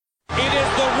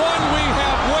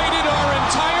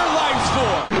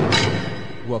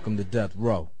Welcome to Death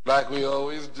Row. Like we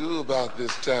always do about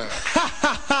this time.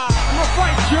 I'm gonna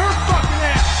fight your fucking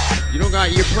ass! You don't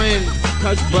got, you're playing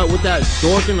touch butt with that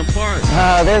dork in the park.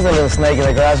 There's a little snake in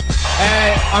the grass.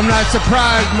 Hey, I'm not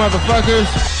surprised, motherfuckers.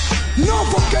 No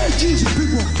fucking Jesus,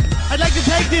 people! I'd like to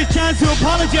take this chance to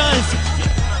apologize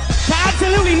to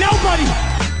absolutely nobody!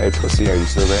 Hey, pussy, are you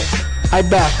still there? I'm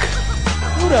back.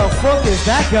 Who the fuck is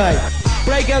that guy?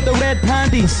 Break out the red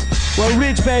panties. We're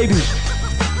rich, baby.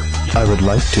 I would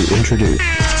like to introduce...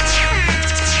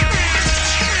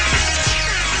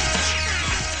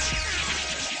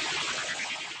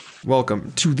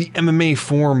 Welcome to the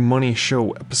MMAforMoney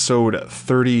Show, episode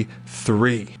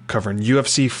 33, covering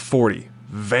UFC 40,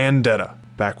 Vendetta.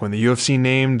 Back when the UFC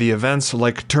named the events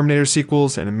like Terminator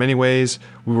sequels, and in many ways,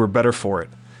 we were better for it.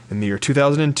 In the year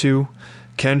 2002,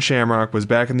 Ken Shamrock was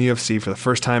back in the UFC for the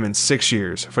first time in 6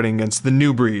 years, fighting against the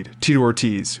new breed, Tito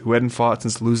Ortiz, who hadn't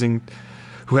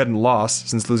lost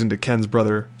since losing to Ken's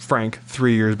brother, Frank,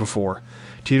 3 years before.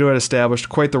 Tito had established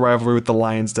quite the rivalry with the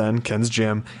Lion's Den, Ken's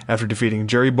gym, after defeating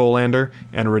Jerry Bolander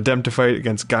and a redemptive fight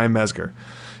against Guy Mezger.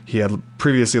 He had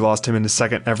previously lost him in his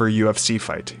second ever UFC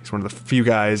fight. He's one of the few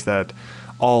guys that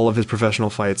all of his professional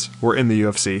fights were in the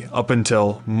UFC, up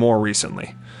until more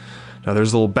recently. Now,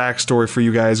 there's a little backstory for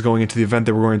you guys going into the event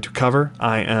that we're going to cover.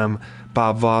 I am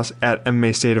Bob Voss at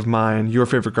MMA State of Mind, your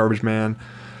favorite garbage man,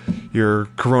 your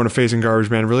corona-facing garbage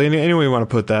man, really, any way you want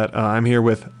to put that. I'm here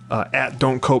with at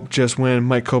Don't Cope Just Win,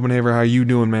 Mike Copenhaver. How are you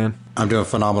doing, man? I'm doing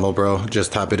phenomenal, bro.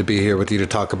 Just happy to be here with you to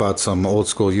talk about some old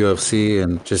school UFC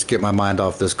and just get my mind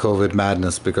off this COVID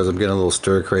madness because I'm getting a little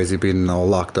stir crazy being all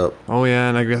locked up. Oh yeah,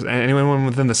 and I guess anyone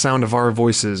within the sound of our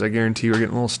voices, I guarantee you are getting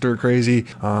a little stir crazy.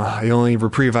 The only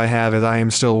reprieve I have is I am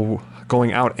still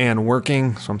going out and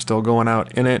working, so I'm still going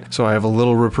out in it, so I have a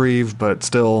little reprieve, but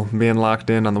still being locked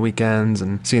in on the weekends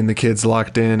and seeing the kids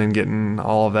locked in and getting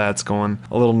all of that's going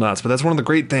a little nuts. But that's one of the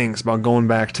great things about going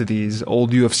back to these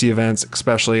old UFC events,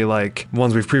 especially like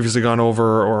ones we've previously gone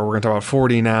over, or we're going to talk about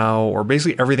 40 now, or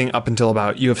basically everything up until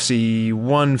about UFC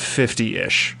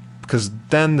 150-ish, because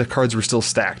then the cards were still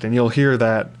stacked, and you'll hear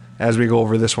that as we go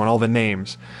over this one, all the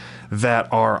names that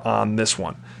are on this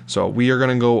one. So we are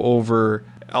going to go over,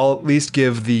 I'll at least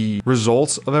give the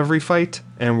results of every fight,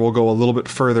 and we'll go a little bit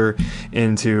further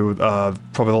into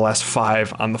probably the last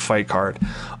five on the fight card.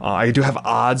 I do have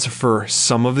odds for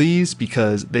some of these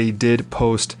because they did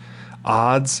post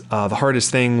odds. The hardest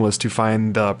thing was to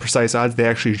find the precise odds. They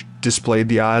actually displayed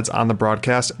the odds on the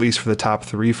broadcast, at least for the top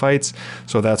three fights,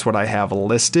 so that's what I have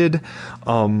listed.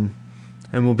 And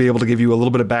we'll be able to give you a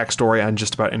little bit of backstory on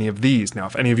just about any of these. Now,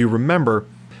 if any of you remember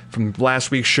from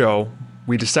last week's show,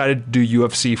 we decided to do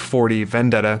UFC 40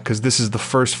 Vendetta because this is the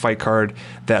first fight card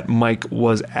that Mike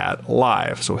was at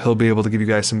live. So he'll be able to give you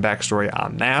guys some backstory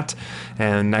on that.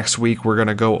 And next week, we're going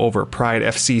to go over Pride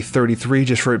FC 33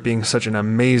 just for it being such an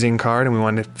amazing card. And we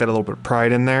wanted to fit a little bit of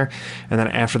pride in there. And then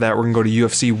after that, we're going to go to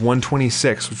UFC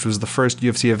 126, which was the first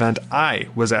UFC event I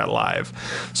was at live.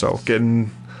 So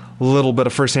getting a little bit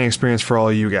of first-hand experience for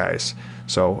all you guys.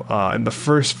 So in the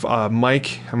first,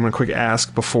 Mike, I'm going to quick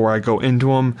ask before I go into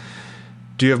them.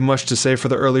 Do you have much to say for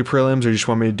the early prelims, or you just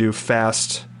want me to do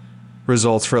fast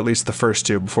results for at least the first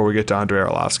two before we get to Andrei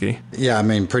Arlovski? Yeah, I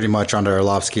mean, pretty much Andrei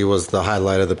Arlovski was the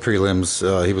highlight of the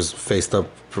prelims. He was faced up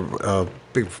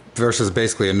versus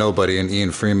basically a nobody in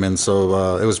Ian Freeman,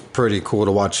 so it was pretty cool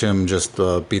to watch him just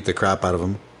beat the crap out of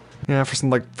him. Yeah,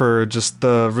 for just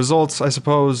the results, I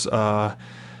suppose.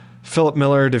 Philip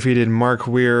Miller defeated Mark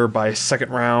Weir by second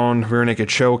round, rear naked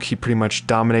choke. He pretty much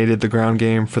dominated the ground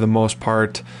game for the most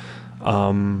part.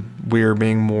 Weir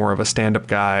being more of a stand-up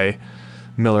guy.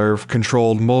 Miller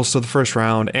controlled most of the first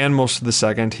round and most of the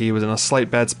second. He was in a slight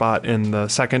bad spot in the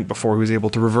second before he was able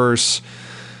to reverse,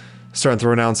 started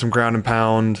throwing down some ground and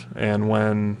pound, and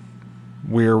when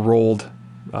Weir rolled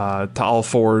to all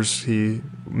fours,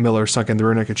 Miller sunk in the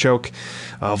rear naked choke.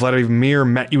 Vladimir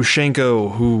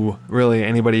Matyushenko, who really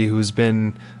anybody who's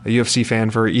been a UFC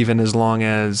fan for even as long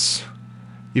as,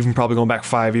 even probably going back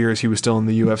 5 years, he was still in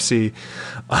the UFC.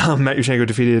 Matyushenko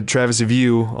defeated Travis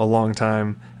View, a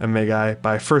long-time MMA guy,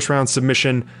 by first-round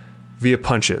submission via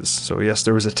punches. So yes,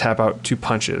 there was a tap-out to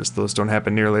punches. Those don't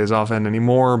happen nearly as often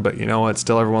anymore, but you know what?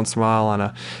 Still every once in a while on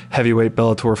a heavyweight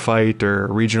Bellator fight or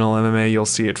regional MMA, you'll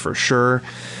see it for sure.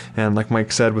 And like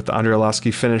Mike said, with the Andrei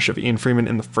Arlovski finish of Ian Freeman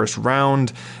in the first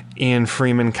round, Ian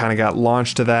Freeman kind of got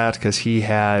launched to that because he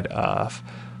had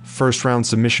first round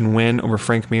submission win over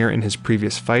Frank Mir in his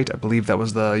previous fight. I believe that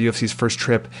was the UFC's first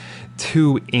trip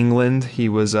to England. He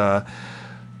was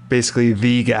basically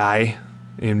the guy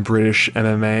in British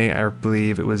MMA. I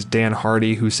believe it was Dan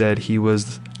Hardy who said he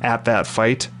was at that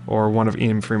fight, or one of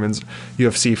Ian Freeman's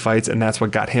UFC fights, and that's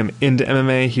what got him into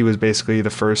MMA. He was basically the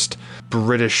first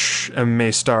British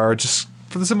MMA star, just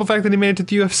for the simple fact that he made it to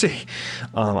the UFC.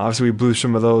 Obviously, we blew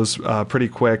some of those pretty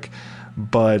quick,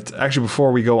 but actually,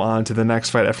 before we go on to the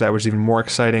next fight after that, which is even more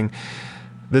exciting,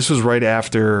 this was right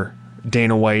after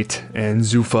Dana White and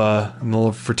Zuffa and the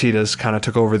Fertitas kind of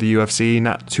took over the UFC,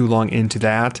 not too long into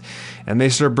that, and they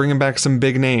started bringing back some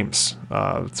big names.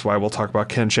 That's why we'll talk about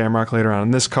Ken Shamrock later on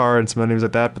in this card and some other names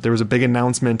like that, but there was a big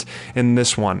announcement in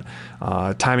this one.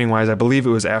 Timing-wise, I believe it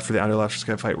was after the Andrei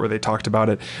fight where they talked about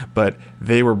it, but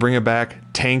they were bringing back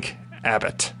Tank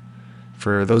Abbott.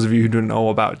 For those of you who don't know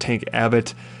about Tank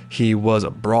Abbott, he was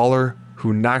a brawler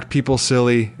who knocked people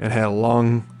silly and had a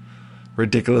long,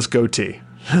 ridiculous goatee.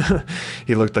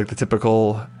 He looked like the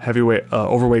typical heavyweight,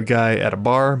 overweight guy at a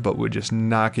bar, but would just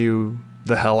knock you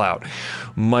the hell out.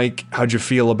 Mike, how'd you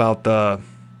feel about the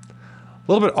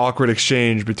little bit awkward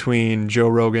exchange between Joe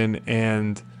Rogan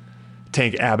and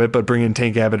Tank Abbott, but bringing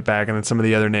Tank Abbott back and then some of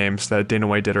the other names that Dana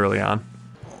White did early on?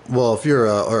 Well, if you're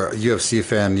a UFC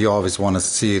fan, you always want to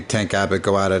see Tank Abbott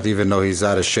go at it, even though he's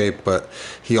out of shape. But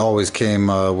he always came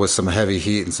with some heavy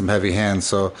heat and some heavy hands.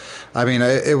 So, I mean,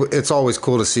 it's always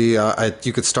cool to see.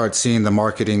 You could start seeing the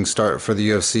marketing start for the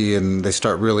UFC, and they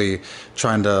start really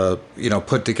trying to,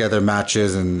 put together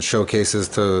matches and showcases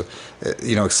to,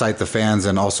 excite the fans,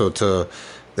 and also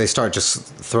they start just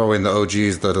throwing the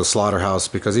OGs, the slaughterhouse,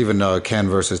 because even Ken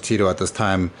versus Tito at this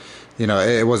time,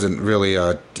 it wasn't really,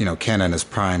 Ken in his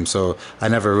prime. So I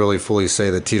never really fully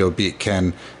say that Tito beat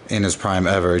Ken in his prime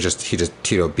ever.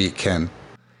 Tito beat Ken.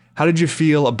 How did you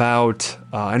feel about,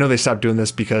 I know they stopped doing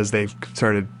this because they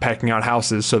started packing out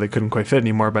houses so they couldn't quite fit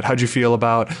anymore, but how'd you feel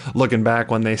about looking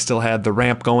back when they still had the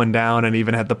ramp going down and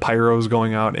even had the pyros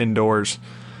going out indoors?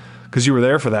 Because you were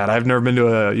there for that. I've never been to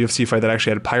a UFC fight that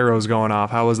actually had pyros going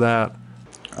off. How was that?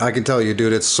 I can tell you,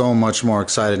 dude, it's so much more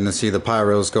exciting to see the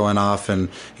pyros going off, and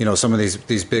some of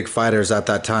these big fighters at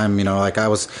that time. Like I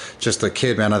was just a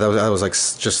kid, man. I was like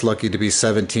just lucky to be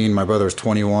 17. My brother was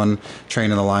 21,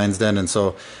 training the Lions Den, and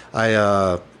so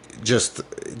I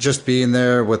just being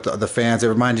there with the fans. It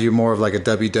reminded you more of like a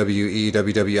WWE,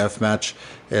 WWF match,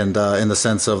 and in the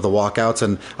sense of the walkouts.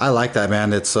 And I like that,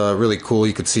 man. It's really cool.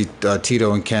 You could see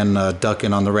Tito and Ken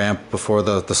ducking on the ramp before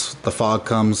the fog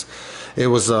comes. It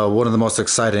was one of the most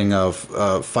exciting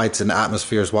fights and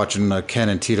atmospheres, watching Ken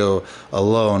and Tito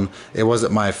alone. It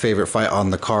wasn't my favorite fight on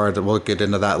the card. We'll get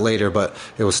into that later, but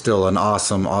it was still an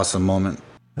awesome, awesome moment.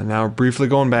 And now briefly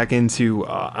going back into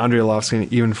Andrei Arlovski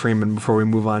and Ian Freeman before we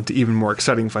move on to even more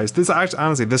exciting fights. This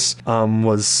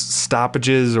was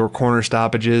stoppages or corner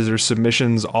stoppages or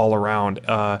submissions all around.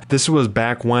 This was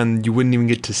back when you wouldn't even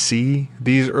get to see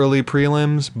these early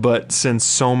prelims, but since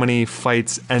so many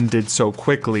fights ended so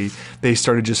quickly, they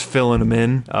started just filling them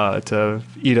in to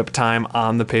eat up time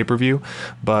on the pay-per-view.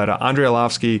 But Andrei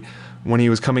Arlovski, when he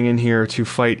was coming in here to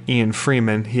fight Ian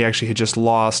Freeman, he actually had just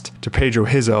lost to Pedro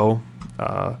Hizzo.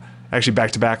 Actually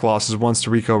back-to-back losses, once to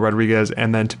Rico Rodriguez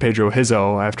and then to Pedro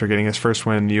Hizzo after getting his first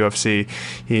win in the UFC.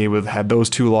 He had those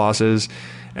two losses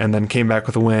and then came back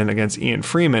with a win against Ian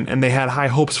Freeman, and they had high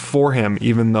hopes for him,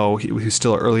 even though he was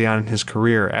still early on in his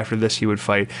career. After this, he would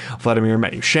fight Vladimir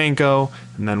Matyushenko,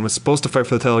 and then was supposed to fight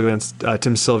for the title against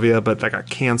Tim Sylvia, but that got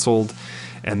canceled,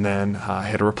 and then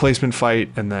had a replacement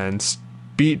fight, and then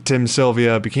beat Tim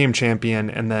Sylvia, became champion,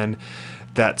 and then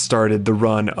that started the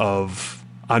run of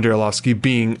Andrei Arlovski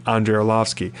being Andrei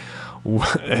Arlovski.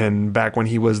 And back when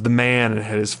he was the man and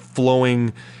had his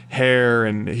flowing hair,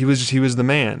 and he was the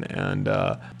man.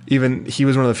 And even he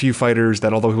was one of the few fighters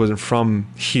that, although he wasn't from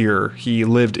here, he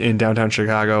lived in downtown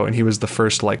Chicago, and he was the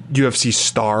first like UFC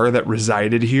star that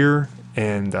resided here.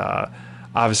 And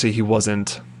obviously he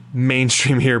wasn't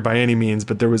mainstream here by any means,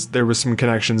 but there was some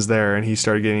connections there, and he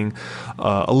started getting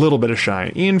a little bit of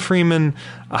shine. Ian Freeman,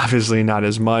 obviously not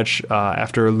as much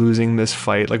after losing this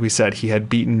fight. Like we said, he had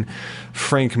beaten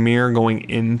Frank Mir going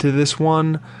into this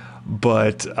one,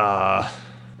 but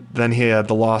then he had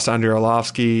the loss to Andrei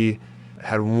Arlovski,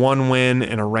 had one win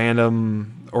in a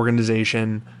random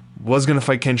organization, was going to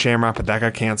fight Ken Shamrock, but that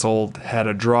got canceled, had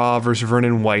a draw versus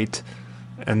Vernon White,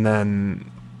 and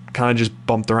then kind of just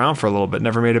bumped around for a little bit.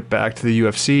 Never made it back to the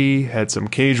UFC. Had some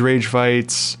cage rage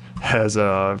fights. Has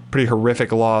a pretty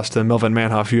horrific loss to Melvin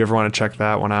Manhoff, if you ever want to check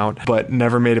that one out. But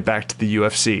never made it back to the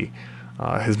UFC.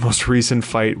 His most recent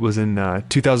fight was in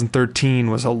 2013,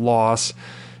 was a loss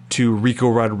to Rico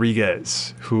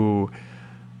Rodriguez, who,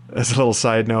 as a little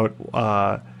side note,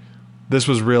 this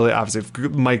was really, obviously,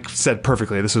 Mike said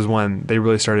perfectly, this was when they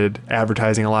really started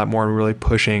advertising a lot more and really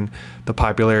pushing the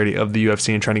popularity of the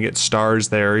UFC and trying to get stars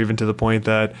there, even to the point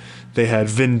that they had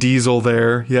Vin Diesel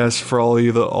there. Yes, for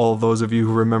all those of you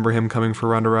who remember him coming for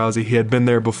Ronda Rousey, he had been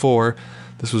there before.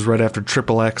 This was right after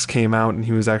Triple X came out, and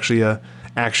he was actually a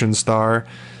action star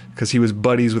because he was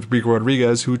buddies with Rico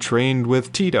Rodriguez, who trained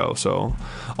with Tito. So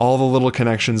all the little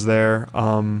connections there.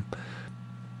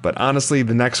 But honestly,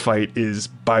 the next fight is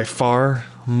by far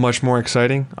much more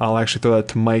exciting. I'll actually throw that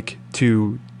to Mike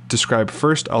to describe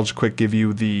first. I'll just quick give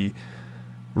you the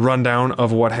rundown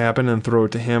of what happened and throw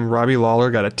it to him. Robbie Lawler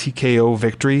got a TKO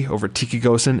victory over Tiki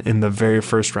Gosen in the very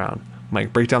first round.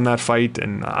 Mike, break down that fight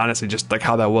and honestly just like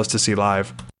how that was to see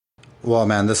live. Well,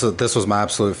 man, this was my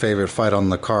absolute favorite fight on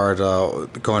the card,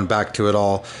 going back to it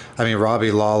all. I mean, Robbie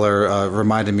Lawler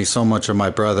reminded me so much of my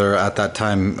brother at that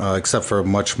time, except for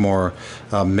much more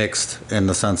mixed in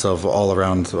the sense of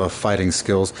all-around fighting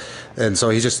skills. And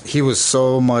so he was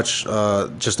so much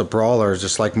just a brawler,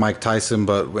 just like Mike Tyson,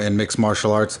 but in mixed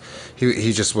martial arts.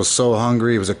 He just was so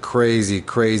hungry. He was a crazy,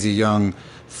 crazy young,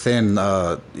 thin,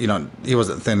 he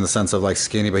wasn't thin in the sense of like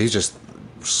skinny, but he's just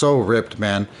so ripped,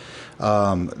 man.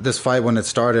 This fight, when it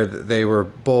started, they were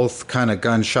both kind of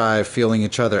gun shy, feeling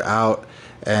each other out.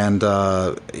 And,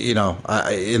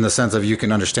 in the sense of you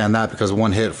can understand that because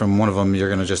one hit from one of them, you're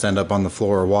going to just end up on the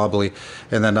floor or wobbly.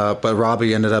 And then, but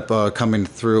Robbie ended up coming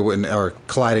through or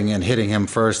colliding and hitting him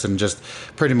first and just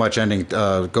pretty much ending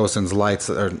Gosen's lights,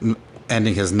 or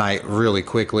ending his night really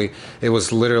quickly. It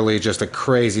was literally just a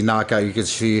crazy knockout. You could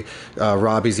see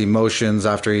Robbie's emotions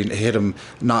after he hit him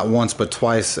not once but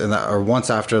twice, or once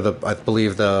after I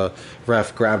believe the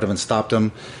ref grabbed him and stopped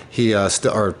him. He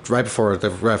or right before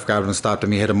the ref grabbed him and stopped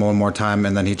him, he hit him one more time,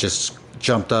 and then he just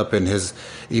jumped up, and his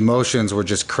emotions were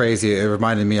just crazy. It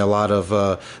reminded me a lot of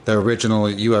the original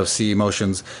UFC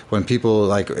emotions when people,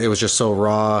 like, it was just so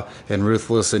raw and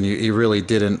ruthless, and you really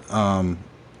didn't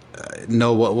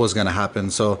know what was going to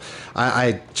happen. So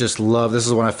I just love, this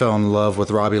is when I fell in love with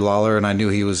Robbie Lawler, and I knew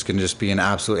he was going to just be an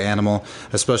absolute animal,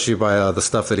 especially by the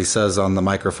stuff that he says on the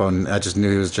microphone. I just knew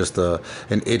he was just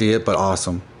an idiot, but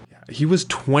awesome. He was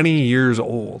 20 years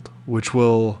old,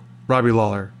 Robbie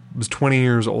Lawler was 20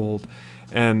 years old.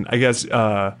 And I guess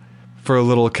for a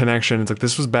little connection, it's like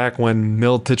this was back when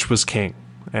Miletich was king.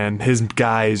 And his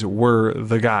guys were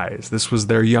the guys. This was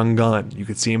their young gun. You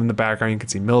could see him in the background. You could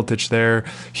see Miletich there.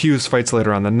 Hughes fights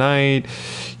later on the night.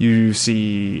 You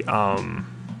see,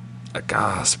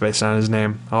 spacing on his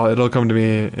name. It'll come to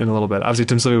me in a little bit. Obviously,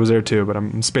 Tim Sylvia was there too, but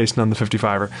I'm spacing on the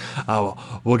 55er.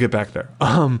 We'll get back there.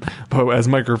 But as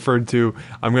Mike referred to,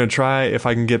 I'm going to try if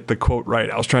I can get the quote right.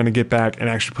 I was trying to get back and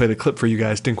actually play the clip for you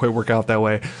guys. Didn't quite work out that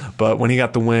way. But when he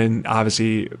got the win,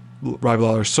 obviously, Robbie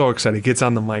Lawler is so excited. He gets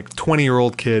on the mic,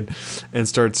 20-year-old kid, and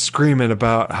starts screaming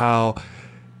about how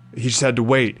he just had to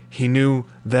wait. He knew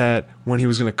that when he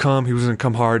was going to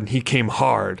come hard, and he came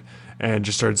hard. And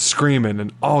just started screaming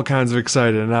and all kinds of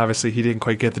excited. And obviously he didn't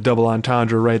quite get the double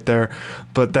entendre right there,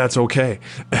 but that's okay.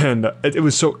 And it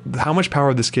was so, how much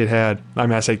power this kid had. I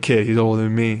mean, I say kid, he's older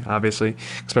than me, obviously,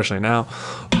 especially now.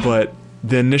 But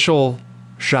the initial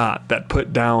shot that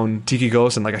put down Tiki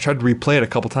Gosen, like I tried to replay it a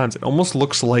couple times. It almost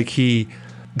looks like he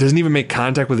doesn't even make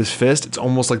contact with his fist. It's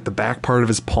almost like the back part of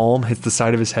his palm hits the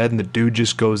side of his head and the dude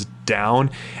just goes down.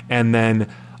 And then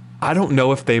I don't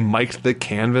know if they mic'd the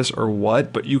canvas or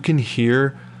what, but you can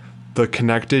hear the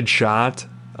connected shot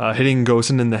hitting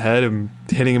Gosen in the head and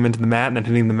hitting him into the mat and then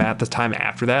hitting the mat the time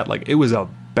after that. Like, it was a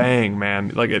bang, man.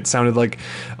 Like, it sounded like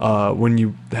when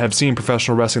you have seen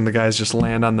professional wrestling, the guys just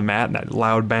land on the mat and that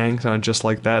loud bang sounded just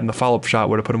like that. And the follow-up shot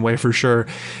would have put him away for sure.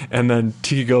 And then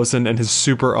Tiki Gosen and his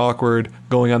super awkward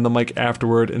going on the mic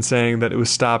afterward and saying that it was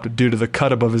stopped due to the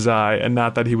cut above his eye and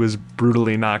not that he was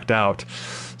brutally knocked out.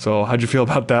 So how'd you feel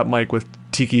about that, Mike, with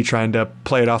Tiki trying to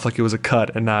play it off like it was a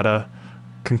cut and not a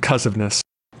concussiveness?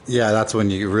 Yeah, that's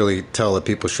when you really tell that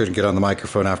people shouldn't get on the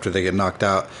microphone after they get knocked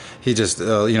out. He just,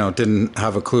 didn't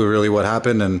have a clue really what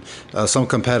happened. And some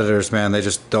competitors, man, they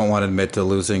just don't want to admit to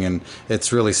losing. And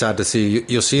it's really sad to see.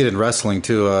 You'll see it in wrestling,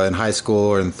 too, in high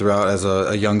school and throughout as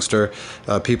a youngster.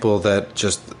 People that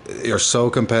just are so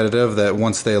competitive that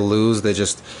once they lose,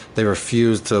 they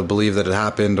refuse to believe that it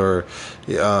happened or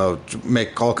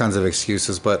make all kinds of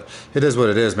excuses. But it is what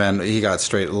it is, man. He got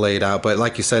straight laid out. But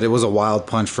like you said, it was a wild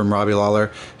punch from Robbie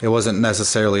Lawler. It wasn't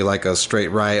necessarily like a straight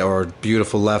right or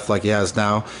beautiful left like he has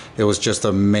now. It was just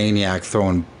a maniac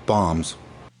throwing bombs.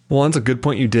 Well, that's a good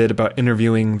point you did about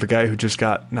interviewing the guy who just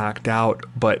got knocked out.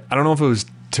 But I don't know if it was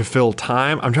to fill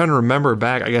time. I'm trying to remember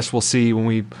back. I guess we'll see when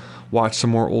we watch some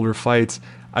more older fights.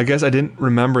 I guess I didn't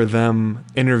remember them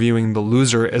interviewing the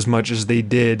loser as much as they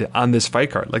did on this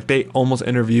fight card. Like, they almost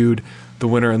interviewed the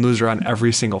winner and loser on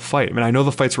every single fight. I mean, I know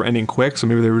the fights were ending quick, so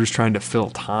maybe they were just trying to fill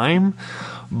time,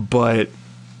 but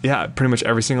yeah, pretty much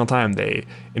every single time they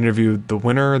interviewed the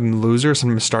winner and the loser,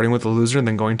 sometimes starting with the loser and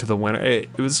then going to the winner.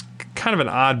 It was kind of an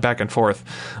odd back and forth.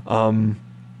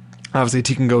 Obviously,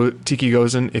 Tiki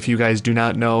Gozin, if you guys do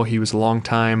not know, he was a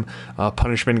long-time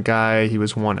punishment guy. He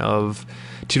was one of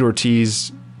Tito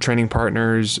Ortiz's training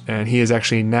partners, and he is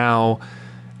actually now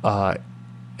an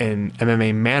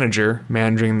MMA manager,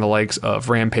 managing the likes of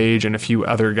Rampage and a few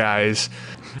other guys.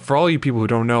 For all you people who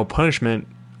don't know, punishment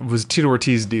was Tito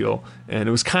Ortiz's deal, and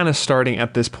it was kind of starting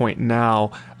at this point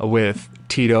now with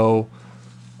Tito,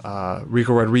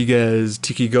 Rico Rodriguez,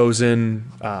 Tiki Gozin.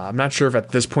 I'm not sure if at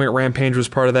this point Rampage was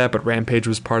part of that, but Rampage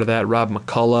was part of that. Rob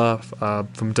McCullough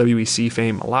from WEC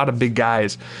fame. A lot of big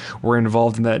guys were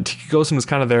involved in that. And Tiki Gozin was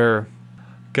kind of their,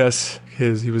 I guess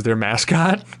he was their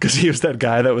mascot, because he was that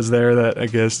guy that was there that I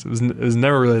guess was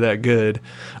never really that good.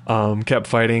 Kept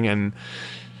fighting, and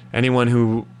anyone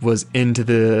who was into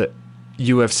the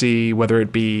UFC, whether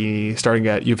it be starting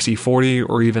at UFC 40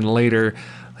 or even later,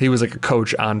 he was like a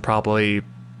coach on probably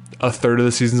a third of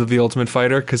the seasons of The Ultimate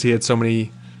Fighter, because he had so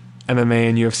many MMA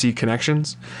and UFC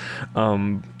connections.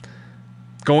 Going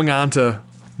on to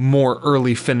more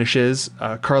early finishes,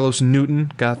 Carlos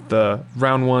Newton got the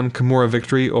round 1 Kimura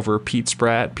victory over Pete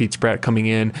Spratt. Pete Spratt coming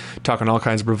in, talking all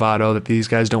kinds of bravado that these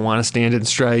guys don't want to stand and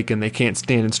strike, and they can't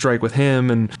stand and strike with him,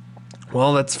 and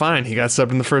well, that's fine. He got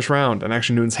subbed in the first round, and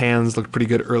actually Newton's hands looked pretty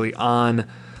good early on.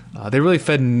 They really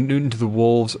fed Newton to the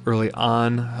wolves early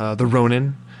on. The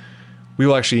Ronin, we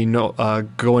will actually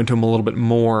go into him a little bit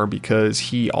more, because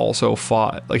he also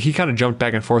fought, like, he kind of jumped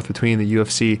back and forth between the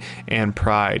UFC and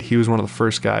Pride. He was one of the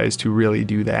first guys to really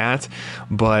do that,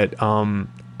 but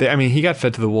he got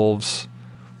fed to the wolves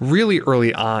really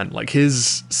early on. Like,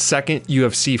 his second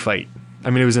UFC fight,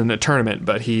 it was in a tournament,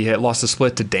 but he had lost a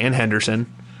split to Dan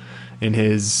Henderson in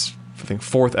his, I think,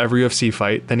 4th ever UFC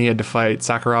fight. Then he had to fight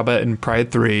Sakuraba in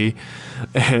Pride 3,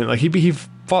 and like he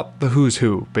fought the who's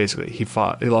who, basically. He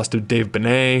lost to Dave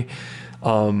Benet,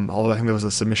 although I think that was a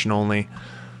submission only.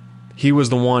 He was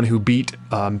the one who beat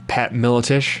Pat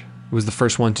Miletich, who was the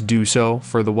first one to do so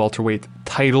for the welterweight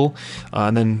title,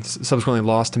 and then subsequently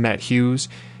lost to Matt Hughes.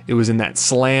 It was in that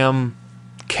slam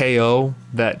KO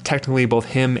that technically both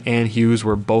him and Hughes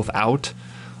were both out,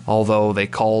 although they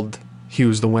called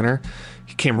Hughes the winner.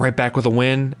 He came right back with a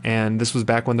win, and this was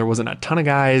back when there wasn't a ton of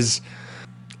guys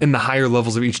in the higher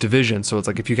levels of each division. So it's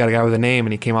like, if you got a guy with a name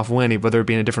and he came off a win, whether it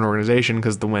be in a different organization,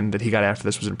 because the win that he got after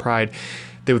this was in Pride,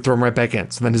 they would throw him right back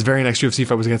in. So then his very next UFC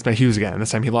fight was against Matt Hughes again, and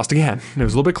this time he lost again. It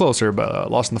was a little bit closer,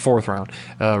 but lost in the 4th round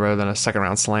rather than a second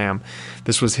round slam.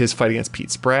 This was his fight against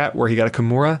Pete Spratt, where he got a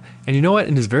Kimura, and you know what?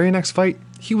 In his very next fight,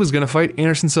 he was going to fight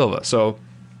Anderson Silva. So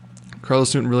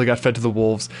Carlos Newton really got fed to the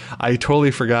wolves. I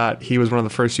totally forgot he was one of the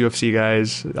first UFC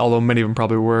guys, although many of them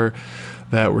probably were,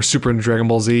 that were super into Dragon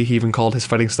Ball Z. He even called his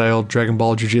fighting style Dragon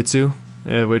Ball Jiu-Jitsu,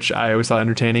 which I always thought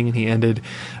entertaining, and he ended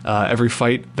every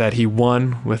fight that he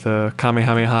won with a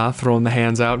Kamehameha, throwing the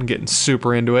hands out and getting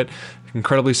super into it.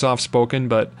 Incredibly soft-spoken,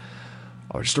 but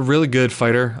just a really good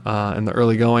fighter in the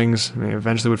early goings.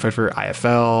 Eventually would fight for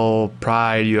IFL,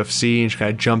 Pride, UFC, and just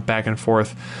kind of jump back and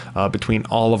forth between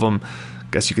all of them.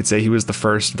 I guess you could say he was the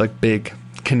first big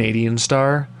Canadian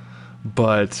star,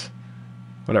 but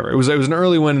whatever. It was an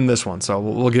early win in this one, so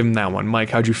we'll give him that one. Mike,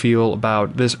 how'd you feel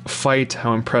about this fight?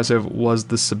 How impressive was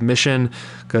the submission?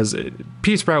 Because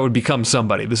Pete Spratt would become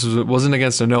somebody. This wasn't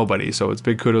against a nobody, so it's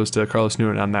big kudos to Carlos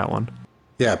Newton on that one.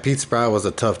 Yeah, Pete Spratt was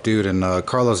a tough dude, and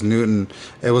Carlos Newton,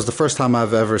 it was the first time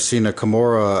I've ever seen a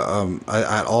Kimura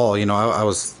at all. I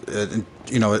was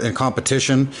in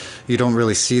competition, you don't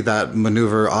really see that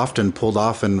maneuver often pulled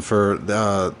off, and for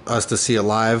us to see it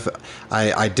live,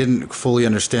 I didn't fully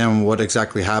understand what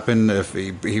exactly happened, if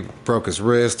he broke his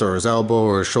wrist or his elbow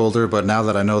or his shoulder, but now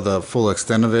that I know the full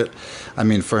extent of it,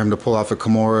 for him to pull off a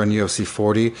Kimura in UFC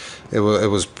 40, it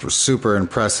was super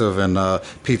impressive, and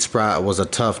Pete Spratt was a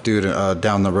tough dude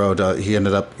down the road. He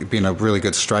ended up being a really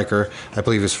good striker. I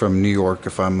believe he's from New York,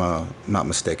 if I'm not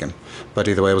mistaken. But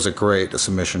either way, it was a great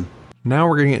submission. Now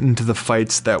we're going to get into the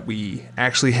fights that we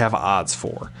actually have odds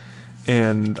for.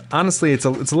 And honestly, it's a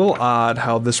little odd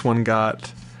how this one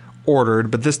got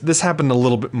ordered, but this happened a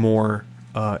little bit more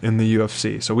in the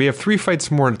UFC. So we have 3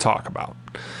 fights more to talk about.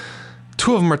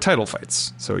 2 of them are title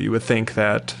fights. So you would think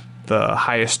that the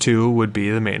highest 2 would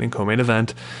be the main and co-main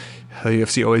event. The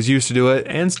UFC always used to do it,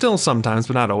 and still sometimes,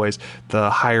 but not always. The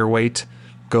higher weight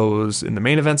goes in the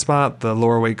main event spot, the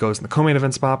lower weight goes in the co-main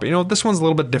event spot, but this one's a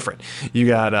little bit different. You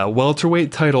got a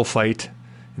welterweight title fight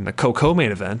in the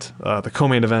co-main event, the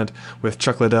co-main event with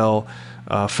Chuck Liddell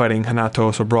fighting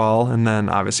Renato Sobral, and then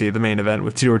obviously the main event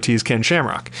with Tito Ortiz, Ken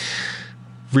Shamrock.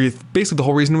 Basically, the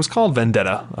whole reason it was called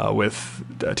Vendetta, with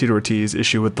Tito Ortiz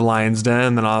issue with the Lion's Den,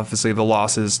 and then obviously the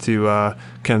losses to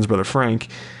Ken's brother Frank.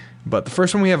 But the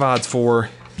first one we have odds for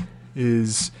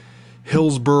is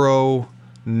Hillsborough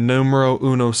Numero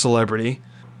Uno Celebrity,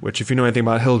 which if you know anything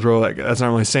about Hillsborough, that's not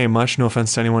really saying much. No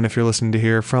offense to anyone if you're listening to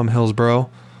hear from Hillsborough.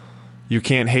 You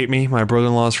can't hate me. My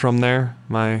brother-in-law's from there.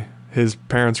 His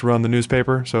parents run the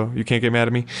newspaper, so you can't get mad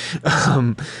at me.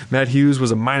 Matt Hughes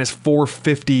was a minus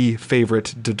 450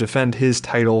 favorite to defend his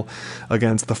title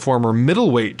against the former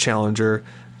middleweight challenger,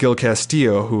 Gil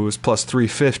Castillo, who was plus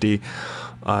 350.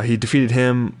 He defeated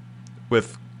him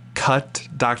with cut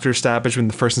doctor stoppage in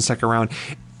the first and second round.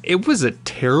 It was a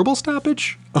terrible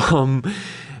stoppage. And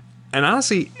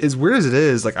honestly, as weird as it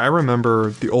is, like I remember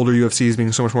the older UFCs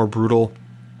being so much more brutal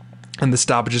and the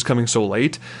stoppages coming so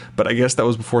late, but I guess that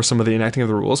was before some of the enacting of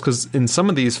the rules, because in some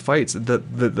of these fights,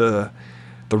 the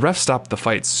ref stopped the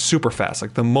fight super fast.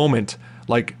 Like the moment,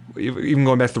 like even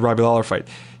going back to the Robbie Lawler fight,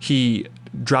 he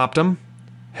dropped him,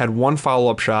 had one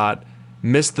follow-up shot,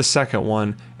 missed the second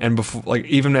one, and before, like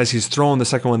even as he's throwing the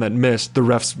second one that missed, the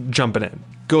ref's jumping in.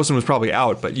 Ghostin was probably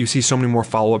out, but you see so many more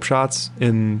follow-up shots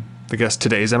in, I guess,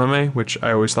 today's MMA, which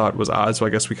I always thought was odd, so I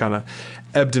guess we kind of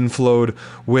ebbed and flowed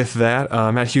with that.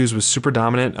 Matt Hughes was super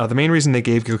dominant. The main reason they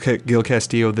gave Gil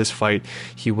Castillo this fight,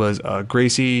 he was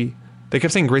Gracie, they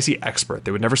kept saying Gracie expert.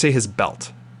 They would never say his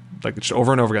belt. Like just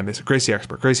over and over again, they said Gracie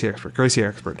expert, Gracie expert, Gracie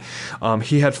expert.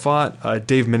 He had fought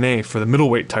Dave Manet for the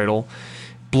middleweight title.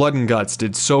 Blood and guts,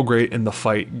 did so great in the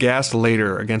fight, gassed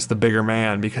later against the bigger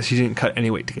man because he didn't cut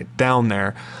any weight to get down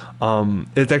there.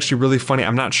 It's actually really funny.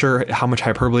 I'm not sure how much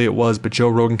hyperbole it was, but Joe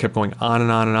Rogan kept going on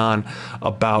and on and on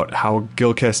about how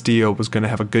Gil Castillo was going to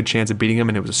have a good chance of beating him,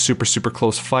 and it was a super, super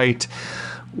close fight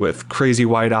with crazy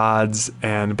wide odds.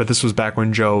 But this was back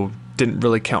when Joe didn't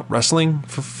really count wrestling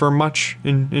for much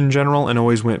in general and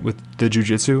always went with the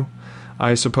jiu-jitsu,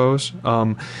 I suppose.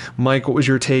 Mike, what was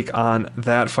your take on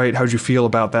that fight? How'd you feel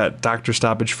about that doctor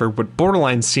stoppage for what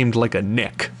borderline seemed like a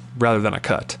nick rather than a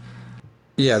cut?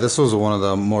 Yeah, this was one of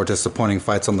the more disappointing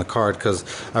fights on the card because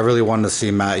I really wanted to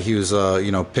see Matt Hughes,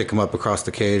 pick him up across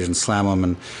the cage and slam him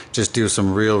and just do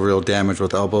some real damage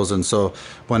with elbows. And so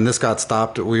when this got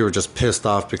stopped, we were just pissed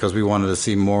off because we wanted to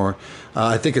see more.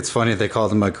 I think it's funny they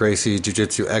called him a Gracie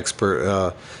Jiu-Jitsu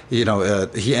expert.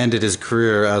 He ended his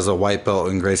career as a white belt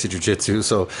in Gracie Jiu-Jitsu,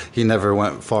 so he never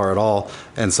went far at all.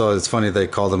 And so it's funny they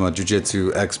called him a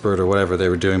Jiu-Jitsu expert or whatever they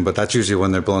were doing, but that's usually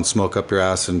when they're blowing smoke up your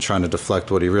ass and trying to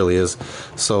deflect what he really is.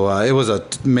 So it was a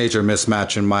major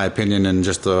mismatch in my opinion, and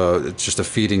just a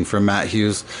feeding for Matt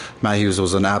Hughes. Matt Hughes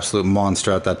was an absolute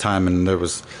monster at that time, and there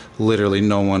was literally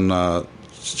no one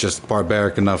just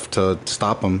barbaric enough to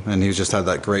stop him, and he just had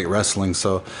that great wrestling.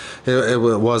 So it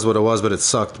was what it was, but it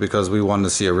sucked because we wanted to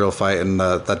see a real fight, and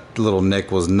that little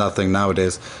nick was nothing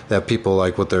nowadays. They have people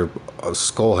like with their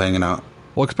skull hanging out.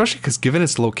 Well, especially because given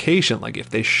its location, like if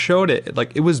they showed it,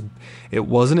 like it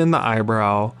wasn't in the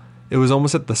eyebrow. It was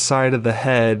almost at the side of the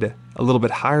head, a little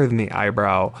bit higher than the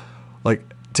eyebrow. Like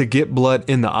to get blood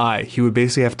in the eye, he would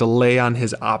basically have to lay on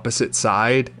his opposite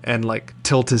side and like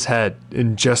tilt his head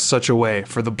in just such a way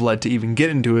for the blood to even get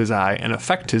into his eye and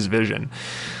affect his vision.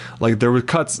 Like there were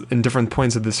cuts in different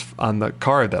points of this on the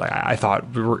card that I thought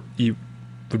you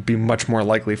would be much more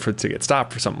likely for it to get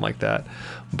stopped for something like that.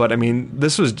 But I mean,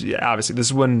 this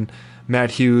is when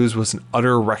Matt Hughes was an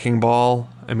utter wrecking ball.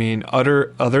 I mean,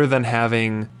 other than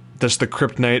having just the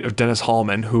kryptonite of Dennis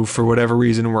Hallman, who for whatever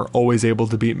reason were always able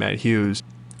to beat Matt Hughes.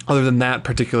 Other than that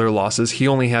particular losses, he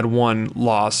only had one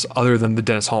loss other than the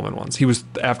Dennis Hallman ones. He was,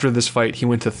 after this fight, he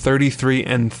went to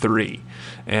 33-3,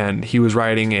 and he was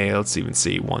riding a, let's even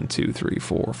see, 1, 2, 3,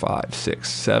 4, 5, 6,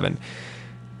 7,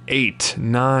 8,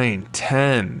 9,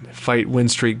 10 fight win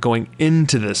streak going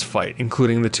into this fight,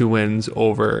 including the 2 wins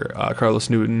over Carlos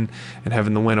Newton and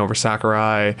having the win over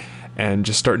Sakurai, and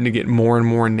just starting to get more and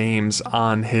more names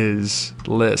on his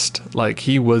list. Like,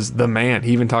 he was the man.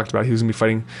 He even talked about he was going to be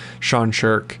fighting Sean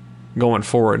Shirk going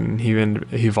forward, and he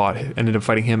ended up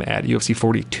fighting him at UFC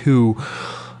 42.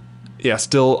 Yeah,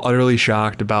 still utterly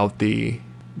shocked about the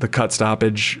cut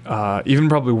stoppage. Even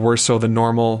probably worse so than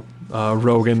normal.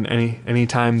 Rogan,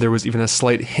 anytime there was even a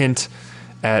slight hint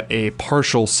at a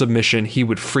partial submission, he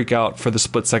would freak out for the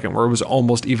split second where it was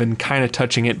almost even kind of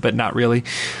touching it, but not really.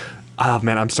 Oh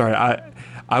man, I'm sorry.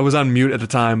 I was on mute at the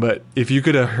time, but if you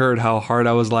could have heard how hard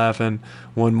I was laughing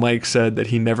when Mike said that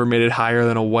he never made it higher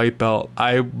than a white belt,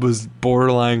 I was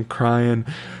borderline crying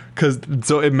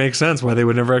So it makes sense why they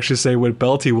would never actually say what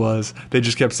belt he was. They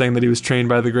just kept saying that he was trained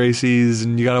by the Gracies,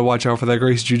 and you got to watch out for that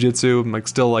Gracie Jiu-Jitsu. I'm like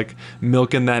still like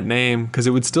milking that name because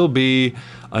it would still be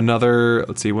another.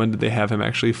 Let's see, when did they have him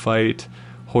actually fight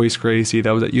Royce Gracie?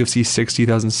 That was at UFC 6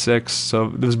 2006. So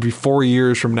it was be 4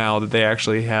 years from now that they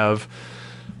actually have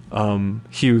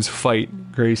Hughes fight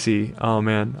Gracie. Oh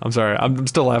man, I'm sorry. I'm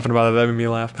still laughing about it. That made me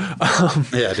laugh.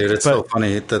 Yeah, dude, it's so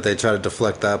funny that they try to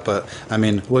deflect that, but I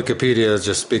mean, Wikipedia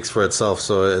just speaks for itself,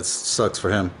 so it sucks for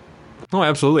him. Oh,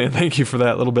 absolutely, and thank you for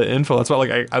that little bit of info. That's why,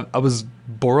 like, I was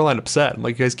borderline upset.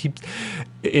 Like, you guys keep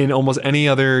in almost any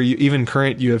other, even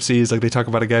current UFCs, like they talk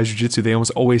about a guy's jiu-jitsu, they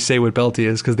almost always say what belt he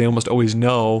is because they almost always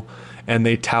know, and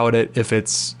they tout it if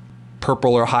it's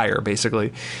purple or higher,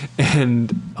 basically.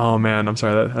 And oh man, I'm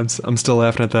sorry, I'm still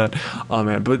laughing at that. Oh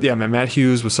man, but yeah, man, Matt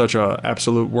Hughes was such a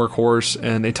absolute workhorse,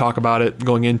 and they talk about it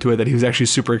going into it that he was actually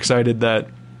super excited that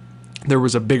there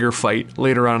was a bigger fight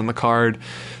later on in the card,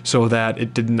 so that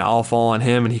it didn't all fall on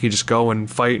him and he could just go and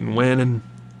fight and win and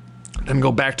then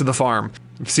go back to the farm.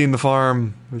 I've seen the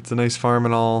farm; it's a nice farm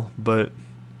and all, but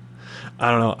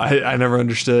I don't know. I never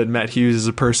understood Matt Hughes as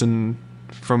a person.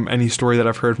 From any story that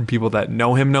I've heard from people that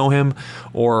know him,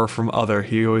 or from other,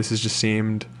 he always has just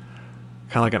seemed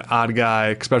kind of like an odd guy.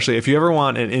 Especially if you ever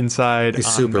want an insight, he's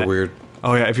super weird.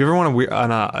 Oh yeah, if you ever want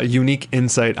a unique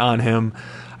insight on him,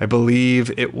 I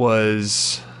believe it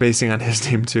was basing on his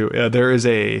name too. There is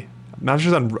a not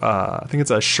just on I think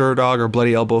it's a Sure Dog or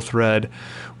Bloody Elbow thread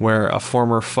where a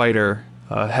former fighter,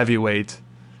 heavyweight,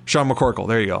 Sean McCorkle.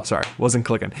 There you go. Sorry, wasn't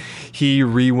clicking. He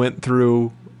went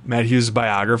through Matt Hughes'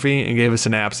 biography and gave a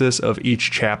synopsis of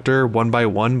each chapter one by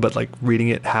one, but like reading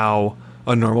it how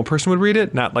a normal person would read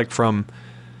it, not like from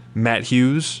Matt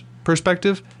Hughes'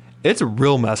 perspective. It's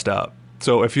real messed up.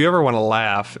 So if you ever want to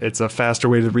laugh, it's a faster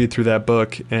way to read through that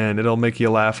book, and it'll make you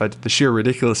laugh at the sheer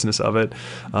ridiculousness of it.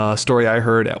 A story I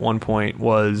heard at one point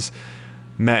was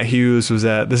Matt Hughes was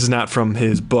at, this is not from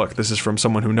his book, this is from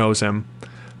someone who knows him,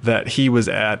 that he was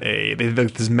at they did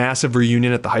this massive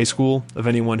reunion at the high school of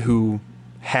anyone who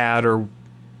had or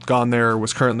gone there or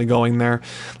was currently going there,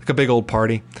 like a big old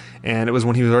party. And it was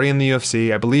when he was already in the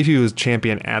UFC. I believe he was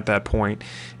champion at that point,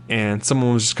 and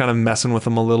someone was just kind of messing with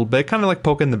him a little bit, kind of like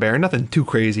poking the bear, nothing too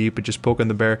crazy, but just poking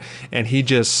the bear. And he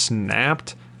just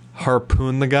snapped,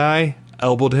 harpooned the guy,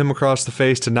 elbowed him across the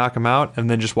face to knock him out, and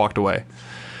then just walked away.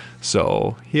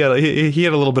 So he had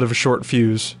a little bit of a short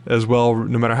fuse as well,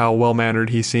 no matter how well-mannered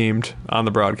he seemed on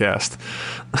the broadcast.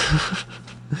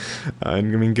 I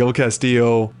mean, Gil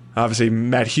Castillo, obviously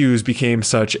Matt Hughes became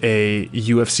such a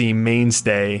UFC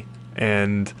mainstay,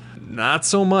 and not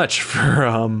so much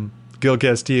for Gil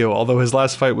Castillo, although his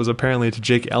last fight was apparently to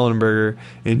Jake Ellenberger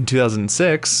in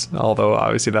 2006, although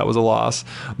obviously that was a loss.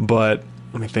 But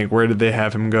let me think, where did they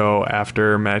have him go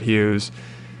after Matt Hughes?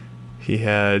 He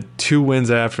had 2 wins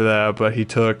after that, but he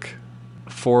took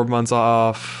 4 months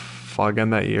off, fought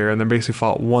again that year, and then basically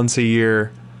fought once a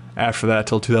year after that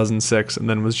till 2006, and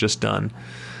then was just done.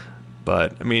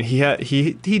 But I mean,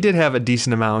 he did have a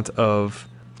decent amount of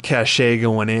cachet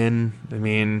going in. I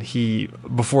mean,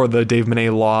 before the Dave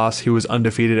Monet loss, he was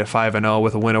undefeated at 5-0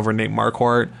 with a win over Nate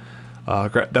Marquardt.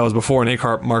 That was before Nate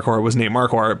Marquardt was Nate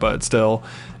Marquardt, but still,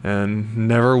 and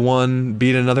never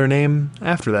beat another name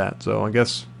after that. So I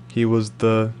guess he was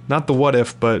not the what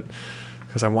if, but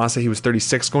because I want to say he was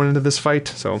 36 going into this fight,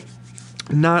 so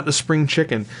not a spring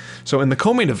chicken. So in the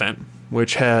co-main event,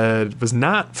 which was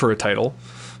not for a title,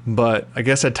 but I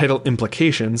guess had title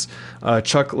implications,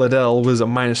 Chuck Liddell was a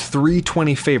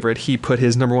 -320 favorite. He put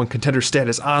his number 1 contender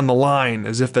status on the line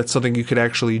as if that's something you could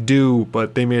actually do,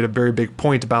 but they made a very big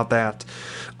point about that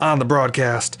on the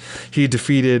broadcast. He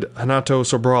defeated Renato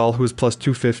Sobral, who was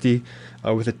 +250,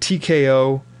 with a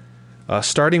TKO,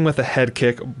 starting with a head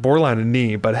kick, borderline a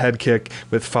knee, but head kick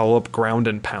with follow-up ground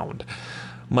and pound.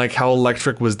 Mike, how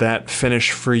electric was that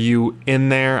finish for you in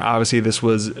there? Obviously, this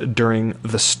was during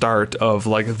the start of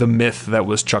like the myth that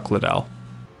was Chuck Liddell.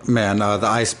 Man, the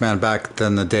Iceman back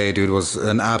in the day, dude, was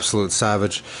an absolute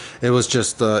savage. It was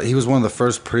just, he was one of the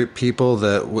first people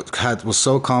that was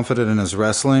so confident in his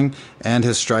wrestling and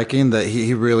his striking that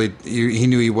he really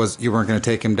knew you weren't going to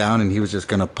take him down, and he was just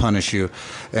going to punish you.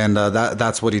 And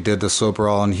that's what he did to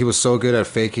Sobral. And he was so good at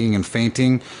faking and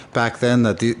feinting back then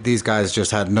that these guys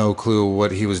just had no clue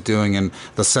what he was doing. And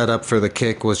the setup for the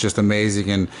kick was just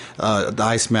amazing. And the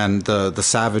Iceman, the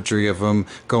savagery of him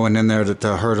going in there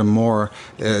to hurt him more,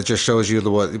 it just shows you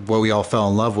what we all fell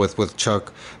in love with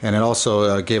Chuck, and it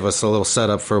also gave us a little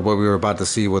setup for what we were about to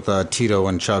see with Tito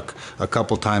and Chuck a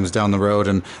couple times down the road,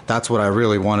 and that's what I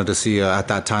really wanted to see at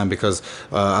that time, because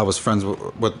I was friends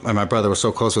with and my brother was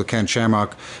so close with Ken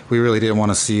Shamrock. We really didn't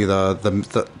want to see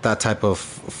that type of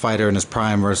fighter in his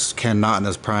prime versus Ken not in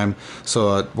his prime.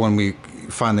 So when we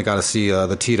finally got to see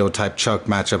the Tito type Chuck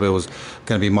matchup, it was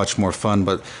going to be much more fun.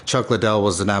 But Chuck Liddell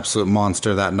was an absolute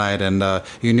monster that night, and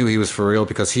you knew he was for real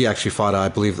because he actually fought, I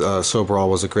believe Sobral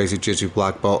was a Gracie Jiu-Jitsu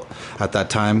black belt at that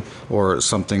time, or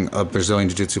something, a Brazilian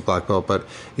Jiu-Jitsu black belt. But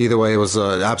either way, it was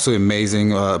an absolutely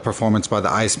amazing performance by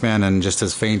the Iceman, and just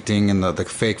his feinting and the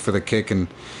fake for the kick, and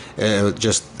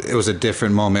it was a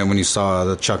different moment when you saw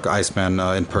the Chuck Iceman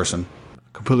in person.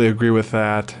 Completely agree with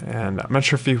that, and I'm not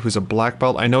sure if he was a black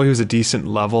belt. I know he was a decent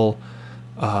level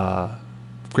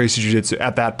Gracie Jiu-Jitsu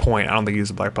at that point. I don't think he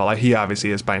was a black belt. He obviously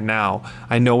is by now.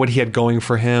 I know what he had going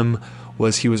for him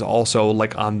was he was also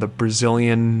like on the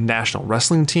Brazilian national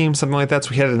wrestling team, something like that.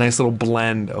 So he had a nice little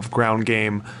blend of ground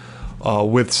game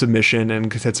with submission,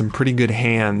 and had some pretty good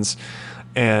hands.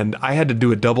 And I had to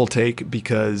do a double take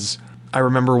because I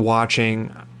remember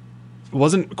watching. It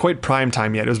wasn't quite prime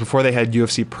time yet. It was before they had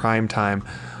UFC prime time,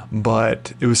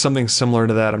 but it was something similar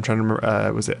to that. I'm trying to remember.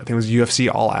 I think it was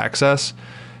UFC All Access.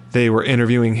 They were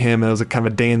interviewing him, and it was a kind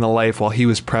of a day in the life while he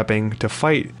was prepping to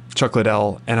fight Chuck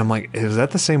Liddell. And I'm like, is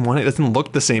that the same one? It doesn't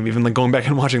look the same. Even like going back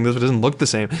and watching this, it doesn't look the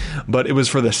same. But it was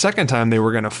for the second time they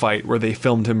were going to fight, where they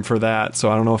filmed him for that.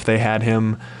 So I don't know if they had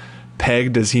him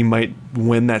pegged as he might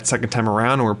win that second time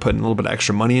around, and we're putting a little bit of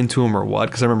extra money into him, or what,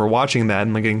 because I remember watching that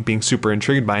and like being super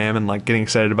intrigued by him and like getting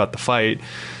excited about the fight,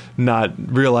 not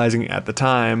realizing at the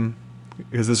time,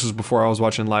 because this was before I was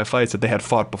watching live fights, that they had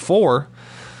fought before,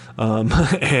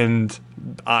 and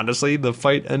honestly the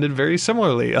fight ended very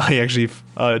similarly.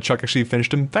 Chuck actually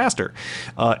finished him faster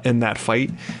in that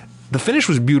fight. The finish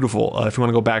was beautiful. If you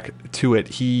want to go back to it,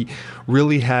 he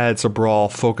really had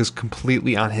Sobral focused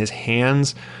completely on his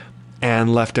hands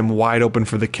and left him wide open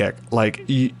for the kick. Like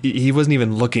he wasn't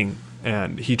even looking,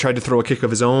 and he tried to throw a kick of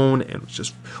his own and was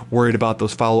just worried about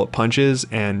those follow-up punches,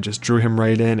 and just drew him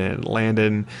right in and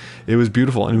landed. It was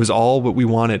beautiful, and it was all what we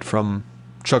wanted from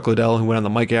Chuck Liddell, who went on the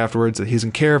mic afterwards, that he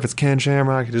doesn't care if it's Ken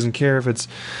Shamrock, he doesn't care if it's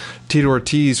Tito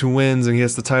Ortiz who wins and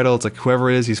gets the title. It's like whoever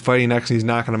it is, he's fighting next and he's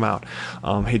knocking him out.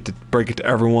 Hate to break it to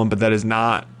everyone, but that is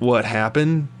not what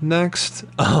happened next.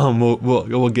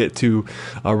 We'll get to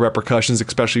repercussions,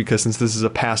 especially because since this is a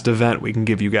past event, we can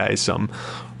give you guys some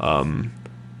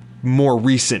more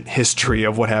recent history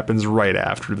of what happens right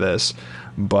after this.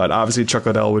 But obviously Chuck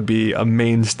Liddell would be a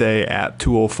mainstay at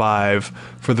 205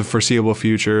 for the foreseeable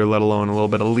future, let alone a little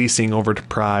bit of leasing over to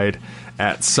Pride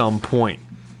at some point.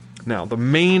 Now, the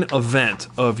main event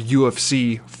of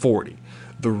UFC 40,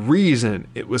 the reason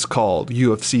it was called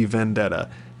UFC Vendetta,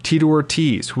 Tito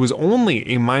Ortiz, who was only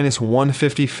a minus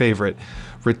 150 favorite,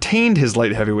 retained his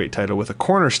light heavyweight title with a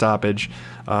corner stoppage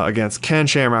against Ken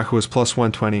Shamrock, who was plus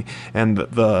 120, and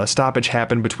the stoppage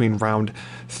happened between round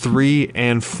 3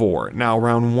 and 4. Now,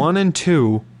 round 1 and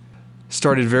 2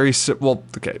 started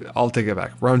I'll take it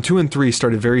back. Round 2 and 3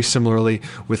 started very similarly,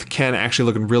 with Ken actually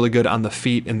looking really good on the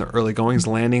feet in the early goings,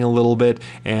 landing a little bit,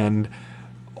 and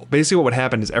basically what would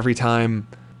happen is every time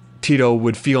Tito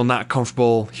would feel not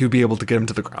comfortable, he would be able to get him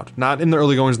to the ground. Not in the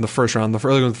early goings in the first round. The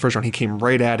early goings in the first round, he came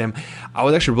right at him. I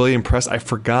was actually really impressed. I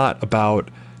forgot about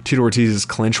Tito Ortiz's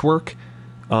clinch work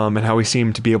and how he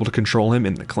seemed to be able to control him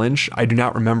in the clinch. I do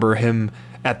not remember him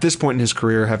at this point in his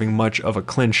career having much of a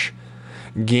clinch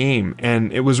game,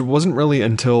 and it wasn't really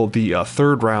until the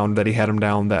third round that he had him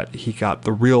down that he got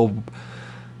the real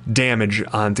damage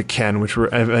onto Ken, which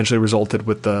eventually resulted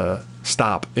with the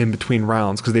stop in between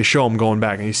rounds, because they show him going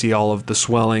back and you see all of the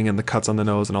swelling and the cuts on the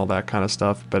nose and all that kind of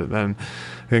stuff. But then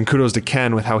kudos to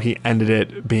Ken with how he ended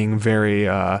it, being very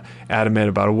adamant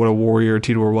about what a warrior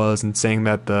Tito was, and saying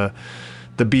that the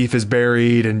beef is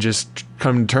buried, and just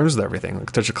coming to terms with everything. Like,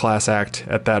 such a class act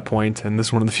at that point. And this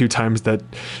is one of the few times that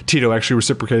Tito actually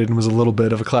reciprocated and was a little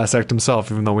bit of a class act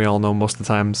himself, even though we all know most of the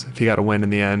times if he got a win in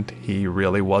the end, he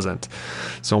really wasn't.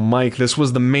 So Mike, this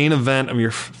was the main event of your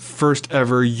first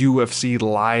ever UFC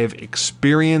live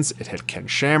experience. It had Ken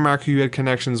Shamrock, who you had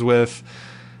connections with.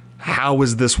 How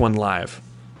was this one live?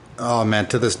 Oh man,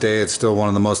 to this day, it's still one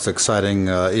of the most exciting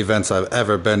events I've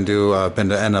ever been to. I've been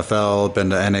to NFL,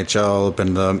 been to NHL,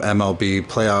 been to MLB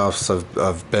playoffs.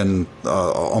 I've been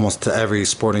almost to every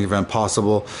sporting event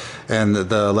possible. And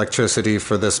the electricity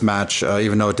for this match,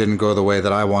 even though it didn't go the way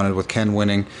that I wanted with Ken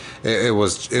winning, it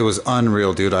was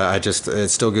unreal, dude. It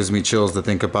still gives me chills to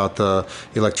think about the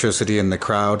electricity in the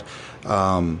crowd.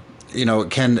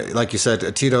 Ken, like you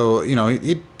said, Tito,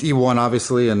 he won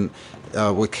obviously, and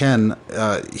with Ken,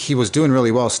 he was doing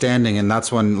really well standing, and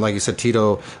that's when, like you said,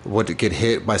 Tito would get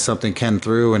hit by something Ken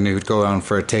threw, and he would go down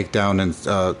for a takedown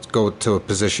and go to a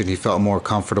position he felt more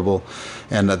comfortable,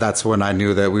 and that's when I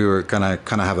knew that we were gonna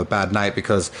kind of have a bad night,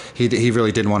 because he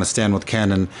really didn't want to stand with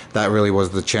Ken, and that really was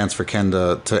the chance for Ken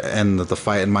to end the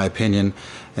fight, in my opinion.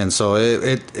 And so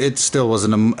it still was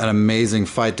an amazing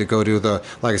fight to go to.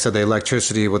 Like I said, the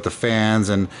electricity with the fans,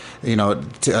 and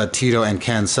Tito and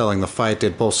Ken selling the fight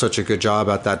did both such a good job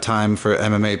at that time for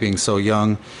MMA being so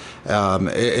young.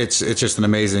 It's just an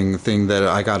amazing thing that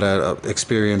I got to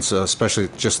experience, especially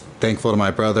just thankful to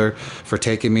my brother for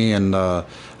taking me, and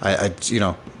I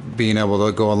being able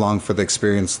to go along for the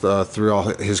experience through all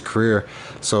his career.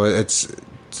 So it's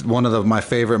one of my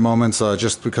favorite moments,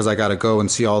 just because I got to go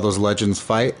and see all those legends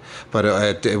fight. But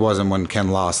it wasn't when Ken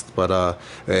lost, but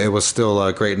it was still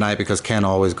a great night, because Ken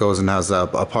always goes and has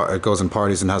goes and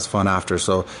parties and has fun after.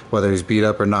 So whether he's beat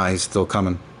up or not, he's still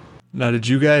coming. Now, did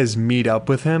you guys meet up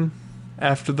with him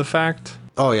after the fact?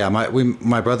 Oh yeah,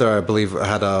 my brother, I believe,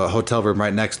 had a hotel room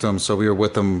right next to him, so we were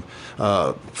with him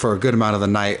for a good amount of the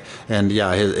night. And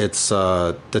yeah, it's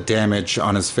the damage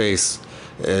on his face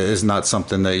is not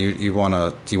something that you want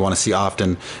to see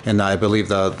often. And I believe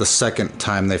the second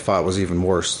time they fought was even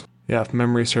worse. Yeah, if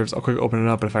memory serves, I'll quick open it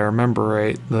up. If I remember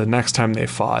right, the next time they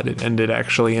fought, it ended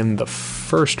actually in the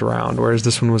first round, whereas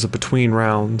this one was a between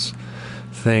rounds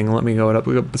thing. Let me go it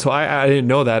up. So I didn't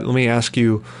know that. Let me ask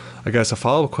you, I guess, a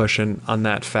follow-up question on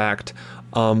that fact.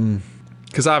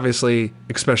 Because obviously,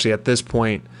 especially at this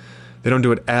point, they don't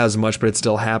do it as much, but it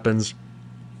still happens.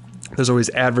 There's always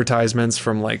advertisements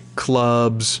from like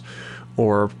clubs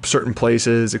or certain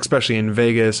places, especially in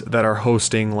Vegas, that are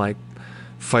hosting like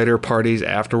fighter parties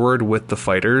afterward with the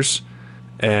fighters.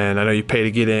 And I know you pay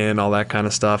to get in, all that kind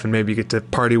of stuff, and maybe you get to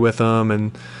party with them,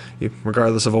 and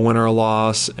regardless of a win or a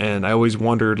loss. And I always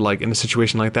wondered, like, in a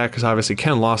situation like that, because obviously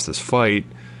Ken lost this fight,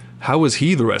 how was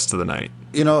he the rest of the night?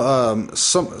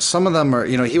 Some of them are,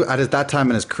 he at that time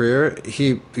in his career,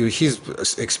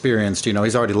 he's experienced.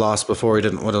 He's already lost before. He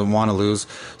didn't want to lose.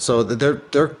 So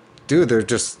they're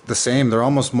just the same. They're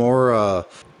almost more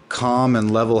calm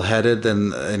and level-headed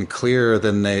and clear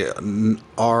than they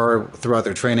are throughout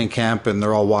their training camp, and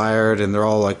they're all wired and they're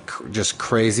all like just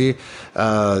crazy.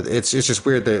 It's just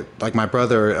weird that, like, my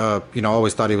brother,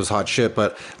 always thought he was hot shit,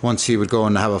 but once he would go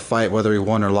and have a fight, whether he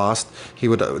won or lost,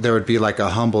 there would be like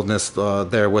a humbleness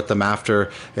there with them after,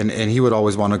 and he would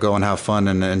always want to go and have fun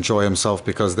and enjoy himself,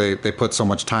 because they put so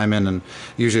much time in, and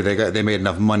usually they made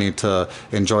enough money to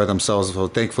enjoy themselves. So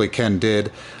thankfully Ken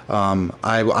did.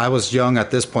 I was young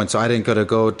at this point, so I didn't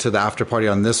go to the after party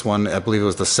on this one. I believe it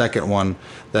was the second one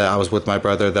that I was with my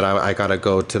brother that I got to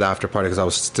go to the after party, because I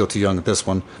was still too young at this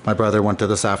one. My brother went to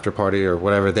this after party or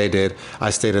whatever they did.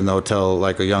 I stayed in the hotel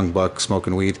like a young buck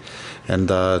smoking weed, and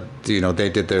they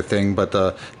did their thing. But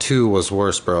the two was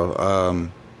worse, bro.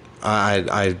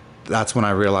 That's when I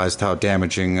realized how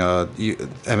damaging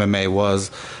MMA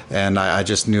was, and I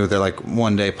just knew that, like,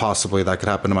 one day possibly that could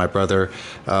happen to my brother,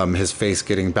 his face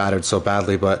getting battered so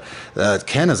badly. But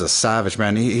Ken is a savage,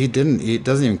 man. He doesn't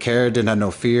even care, didn't have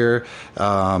no fear.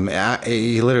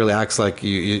 He literally acts like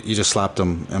you just slapped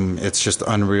him, and it's just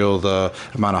unreal the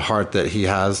amount of heart that he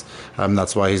has.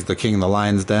 That's why he's the king of the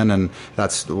Lions Den, and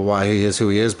that's why he is who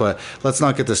he is. But let's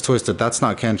not get this twisted. That's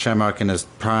not Ken Shamrock in his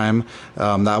prime.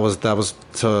 That was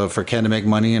for Ken to make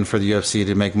money and for the UFC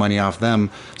to make money off them.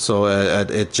 So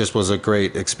it just was a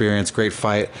great experience, great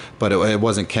fight, but it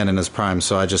wasn't Ken in his prime.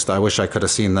 So I wish I could have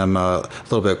seen them a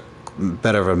little bit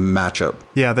better of a matchup.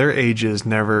 Yeah, their ages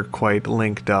never quite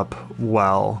linked up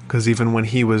well, because even when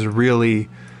he was really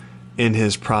in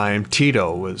his prime,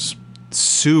 Tito was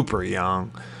super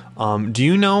young. Do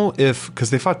you know because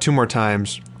they fought two more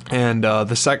times, and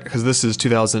the second, because this is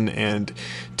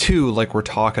 2002, like we're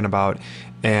talking about,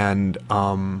 and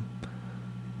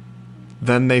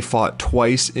then they fought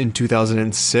twice in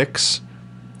 2006,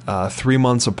 3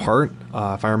 months apart.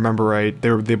 If I remember right,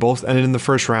 they both ended in the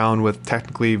first round with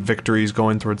technically victories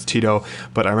going towards Tito,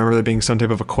 but I remember there being some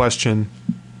type of a question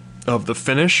of the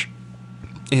finish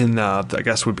in, I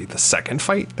guess would be the second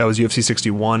fight. That was UFC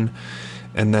 61,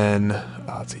 and then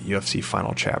it's a UFC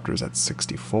Final Chapters at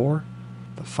 64.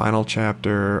 The final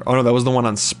chapter. Oh no, that was the one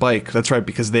on Spike. That's right,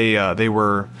 because they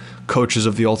were coaches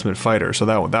of the Ultimate Fighter. So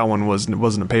that one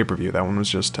wasn't a pay-per-view. That one was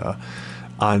just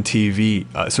on TV.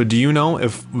 So do you know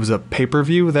if it was a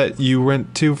pay-per-view that you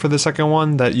went to for the second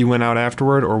one that you went out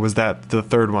afterward, or was that the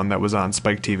third one that was on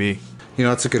Spike TV?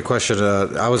 That's a good question.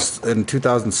 I was in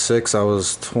 2006. I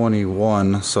was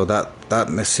 21, so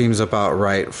that seems about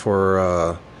right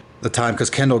for the time because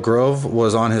Kendall Grove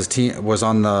was on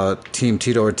the team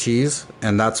Tito Ortiz,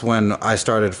 and that's when I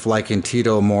started liking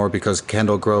Tito more because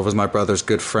Kendall Grove was my brother's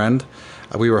good friend.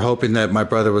 We were hoping that my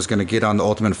brother was going to get on the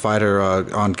Ultimate Fighter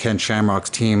on Ken Shamrock's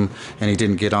team, and he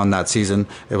didn't get on that season.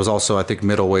 It was also, I think,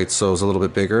 middleweight, so it was a little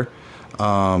bit bigger.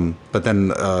 But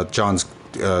then John's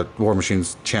War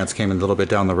Machine's chance came in a little bit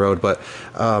down the road. But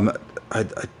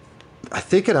I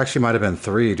think it actually might have been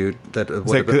 3, dude. It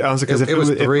was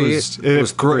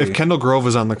 3. If Kendall Grove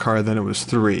was on the card, then it was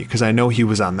 3 because I know he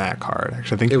was on that card.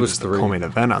 Actually, I think he was the 3. co-main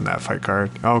event on that fight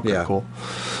card. Oh, okay, yeah. Cool.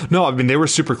 No, I mean they were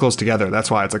super close together.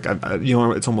 That's why it's like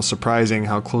it's almost surprising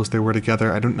how close they were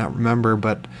together. I do not remember,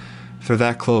 but if they're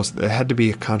that close, it had to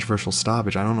be a controversial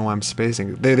stoppage. I don't know why I'm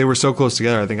spacing. They were so close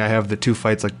together. I think I have the 2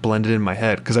 fights like blended in my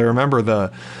head because I remember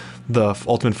the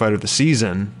Ultimate Fighter of the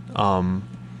season, and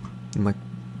like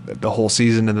the whole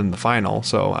season and then the final.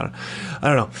 So I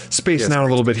don't know. Spacing out a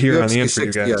little bit here UFC on the end for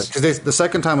you guys. Yeah, because the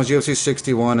second time was UFC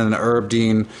 61, and Herb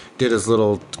Dean did his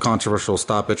little controversial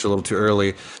stoppage a little too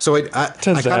early. So I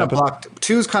kind of blocked.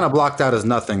 2's kind of blocked out as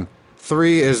nothing.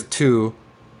 3 is 2,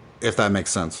 if that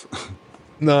makes sense.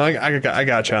 No, I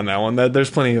got you on that one. There's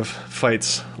plenty of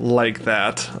fights like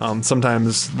that.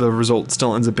 Sometimes the result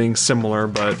still ends up being similar,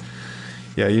 but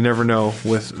yeah, you never know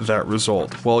with that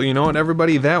result. Well, you know what,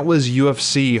 everybody? That was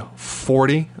UFC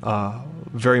 40.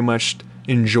 Very much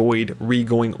enjoyed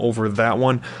re-going over that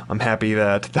one. I'm happy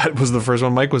that was the first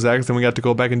one Mike was at, because then we got to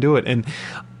go back and do it. And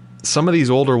some of these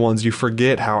older ones, you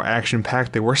forget how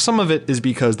action-packed they were. Some of it is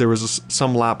because there was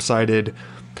some lopsided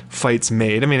fights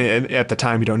made. I mean, at the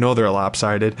time, you don't know they're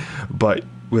lopsided, but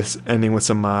with ending with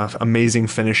some amazing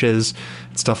finishes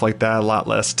and stuff like that. A lot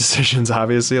less decisions,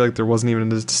 obviously. Like there wasn't even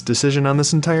a decision on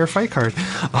this entire fight card.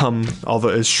 Although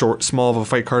as small of a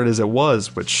fight card as it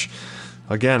was, which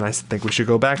again I think we should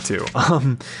go back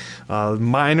to.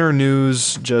 Minor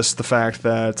news, just the fact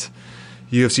that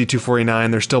UFC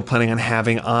 249 they're still planning on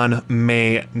having on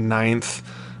May 9th.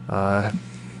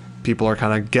 People are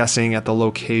kind of guessing at the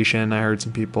location. I heard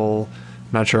some people,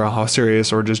 not sure how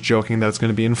serious or just joking, that it's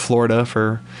going to be in Florida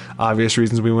for obvious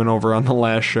reasons we went over on the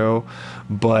last show.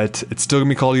 But it's still going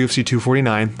to be called UFC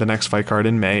 249, the next fight card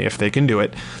in May, if they can do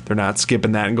it. They're not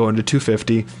skipping that and going to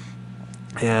 250.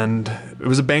 And it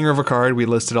was a banger of a card. We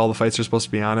listed all the fights that are supposed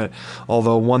to be on it.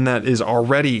 Although one that is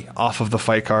already off of the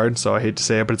fight card, so I hate to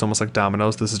say it, but it's almost like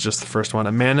dominoes. This is just the first one.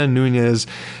 Amanda Nunes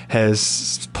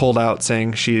has pulled out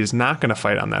saying she is not going to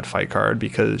fight on that fight card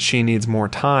because she needs more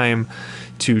time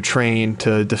to train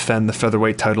to defend the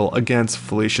featherweight title against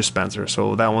Felicia Spencer.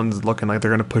 So that one's looking like they're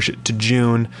going to push it to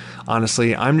June.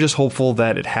 Honestly, I'm just hopeful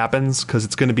that it happens because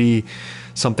it's going to be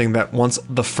something that once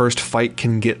the first fight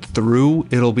can get through,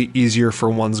 it'll be easier for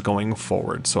ones going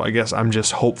forward. So I guess I'm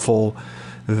just hopeful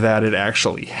that it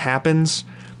actually happens,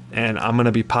 and I'm going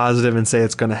to be positive and say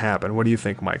it's going to happen. What do you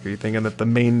think, Mike? Are you thinking that the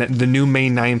new May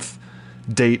 9th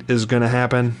date is going to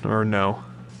happen, or no?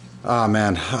 Oh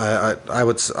man, I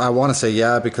want to say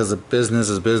yeah, because the business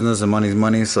is business and money's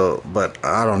money. So, but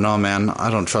I don't know, man. I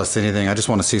don't trust anything. I just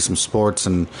want to see some sports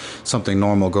and something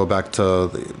normal go back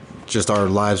to just our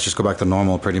lives. Just go back to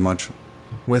normal, pretty much.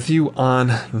 With you on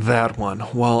that one.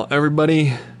 Well,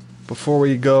 everybody, before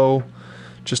we go,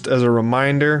 just as a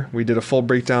reminder, we did a full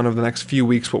breakdown of the next few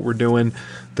weeks, what we're doing.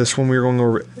 This one we were going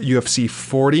over UFC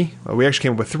 40. We actually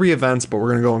came up with 3 events, but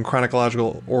we're going to go in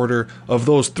chronological order of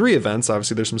those 3 events.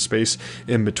 Obviously, there's some space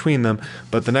in between them.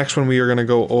 But the next one we are going to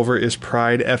go over is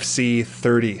Pride FC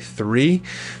 33.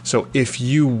 So if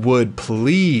you would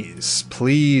please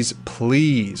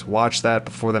watch that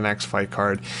before the next fight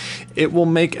card. It will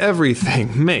make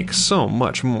everything make so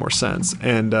much more sense.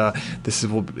 And this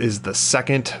is the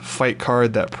second fight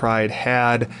card that Pride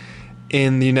had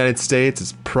in the United States.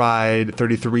 It's Pride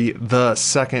 33, the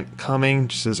second coming.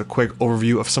 Just as a quick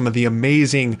overview of some of the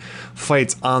amazing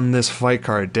fights on this fight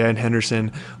card. Dan Henderson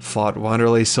fought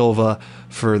Wanderlei Silva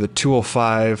for the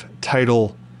 205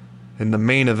 title in the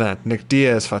main event. Nick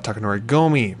Diaz fought Takanori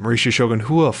Gomi. Mauricio Shogun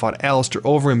Hua fought Alistair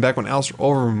Overeem back when Alistair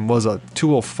Overeem was a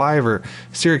 205er.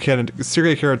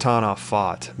 Sergey Karatanov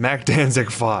fought. Mac Danzig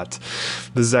fought.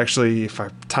 This is actually,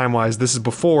 time-wise, this is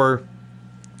before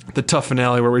the tough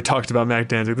finale where we talked about Mac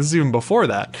Danzig. This is even before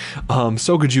that.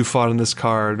 Sokoju fought on this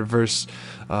card versus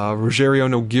Rogerio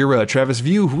Nogueira. Travis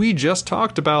View, who we just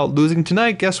talked about losing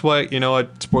tonight. Guess what? You know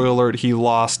what? Spoiler alert, he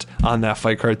lost on that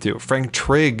fight card too. Frank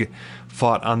Trigg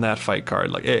fought on that fight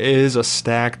card. Like, it is a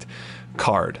stacked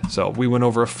card. So we went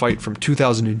over a fight from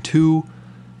 2002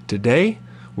 today.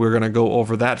 We're going to go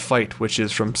over that fight, which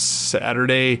is from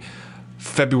Saturday,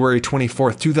 February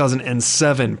 24th,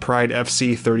 2007, Pride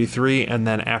FC 33. And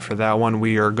then after that one,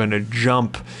 we are going to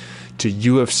jump to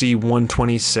UFC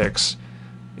 126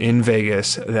 in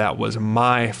Vegas. That was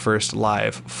my first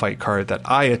live fight card that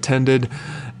I attended,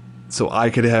 so I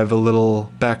could have a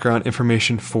little background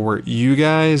information for you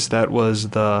guys. That was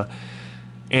the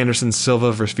Anderson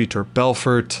Silva versus Vitor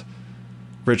Belfort,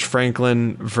 Rich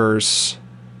Franklin versus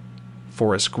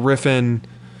Forrest Griffin,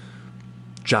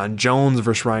 John Jones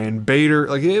versus Ryan Bader.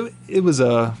 Like it was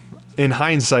in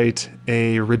hindsight,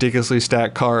 a ridiculously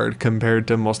stacked card compared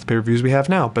to most of the pay-per-views we have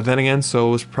now. But then again, so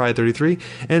was Pride 33,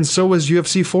 and so was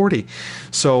UFC 40.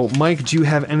 So, Mike, do you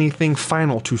have anything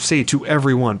final to say to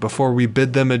everyone before we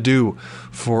bid them adieu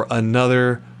for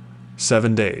another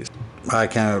 7 days? I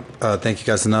can't thank you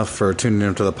guys enough for tuning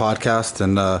into the podcast.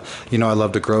 And, I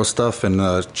love to grow stuff. And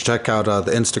check out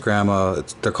the Instagram.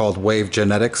 They're called Wave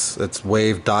Genetics. It's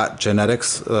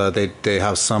wave.genetics. They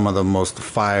have some of the most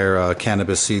fire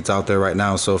cannabis seeds out there right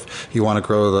now. So if you want to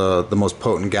grow the most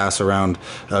potent gas around,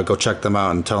 go check them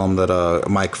out and tell them that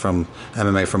Mike from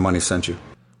MMAforMoney sent you.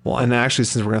 Well, and actually,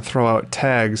 since we're going to throw out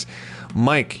tags,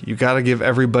 Mike, you got to give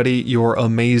everybody your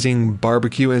amazing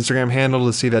barbecue Instagram handle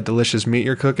to see that delicious meat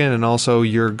you're cooking, and also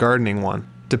your gardening one.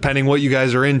 Depending what you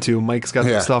guys are into, Mike's got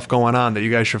some stuff going on that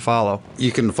you guys should follow.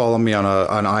 You can follow me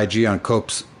on IG on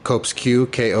Copes Q,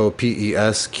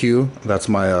 KOPESQ. That's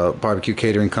my barbecue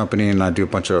catering company, and I do a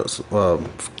bunch of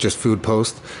just food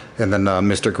posts. And then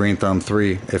Mr. Green Thumb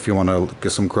 3 if you want to get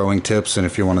some growing tips and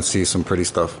if you want to see some pretty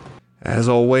stuff. As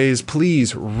always,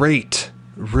 please rate,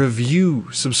 review,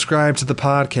 subscribe to the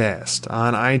podcast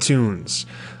on iTunes.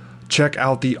 Check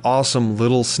out the awesome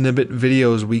little snippet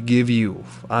videos we give you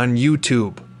on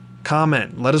YouTube.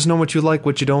 Comment. Let us know what you like,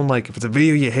 what you don't like. If it's a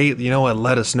video you hate, you know what?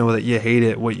 Let us know that you hate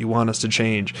it, what you want us to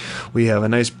change. We have a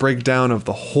nice breakdown of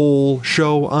the whole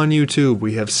show on YouTube.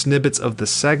 We have snippets of the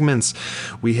segments.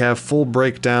 We have full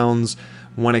breakdowns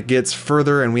when it gets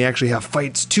further, and we actually have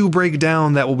fights to break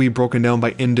down that will be broken down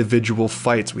by individual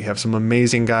fights. We have some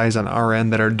amazing guys on our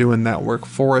end that are doing that work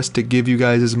for us to give you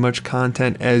guys as much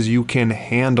content as you can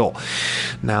handle.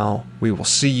 Now, we will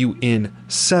see you in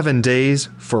 7 days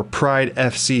for Pride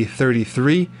FC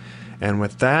 33, and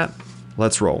with that,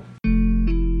 let's roll.